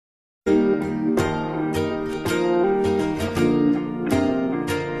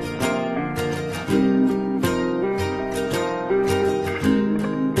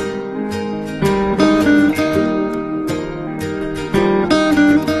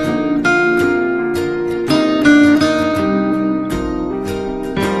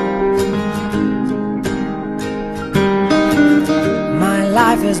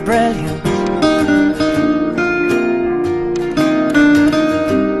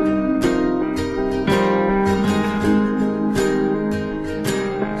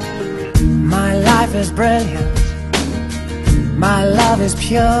is brilliant, my love is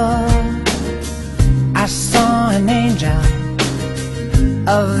pure. I saw an angel,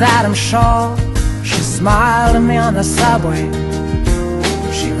 of that I'm sure. She smiled at me on the subway.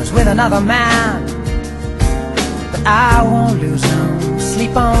 She was with another man, but I won't lose no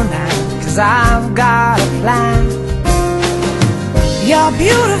sleep on that, 'cause I've got a plan. You're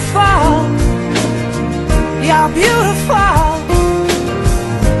beautiful, you're beautiful,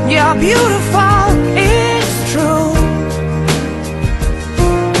 you're beautiful, it's true.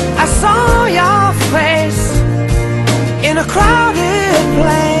 I saw your face in a crowded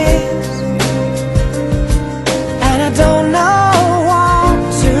place, and I don't know what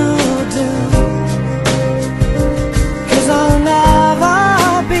to do, 'cause I'll never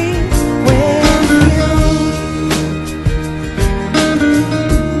be with you.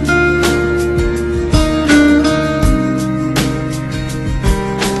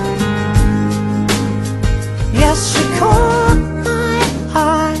 Yes, she caught my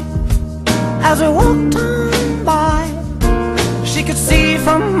eye as we walked on by. She could see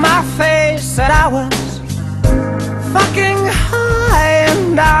from my face that I was fucking high,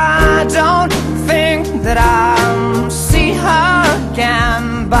 and I don't think that I'll see her again,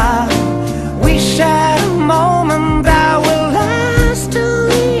 but we shared a moment that will last till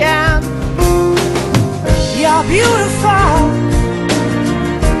the end. You're beautiful,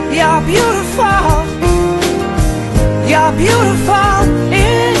 you're beautiful, you're beautiful,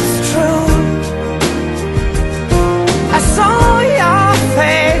 it's true. I saw your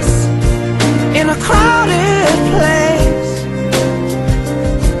face in a crowded place,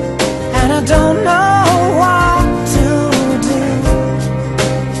 and I don't know what to do,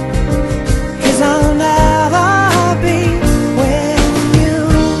 'cause I'll never be with you.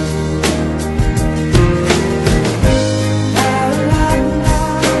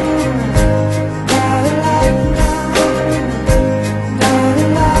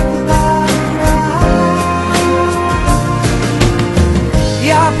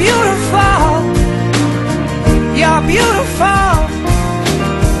 You're beautiful, you're beautiful,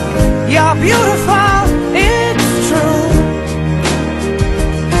 you're beautiful, it's true.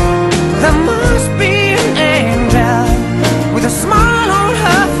 There must be an angel with a smile on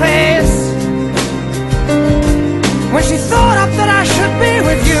her face when she thought up that I should be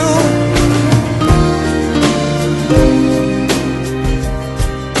with you.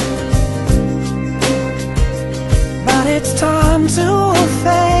 But it's time to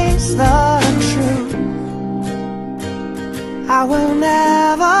face the truth. I will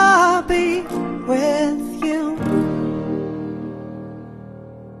never be with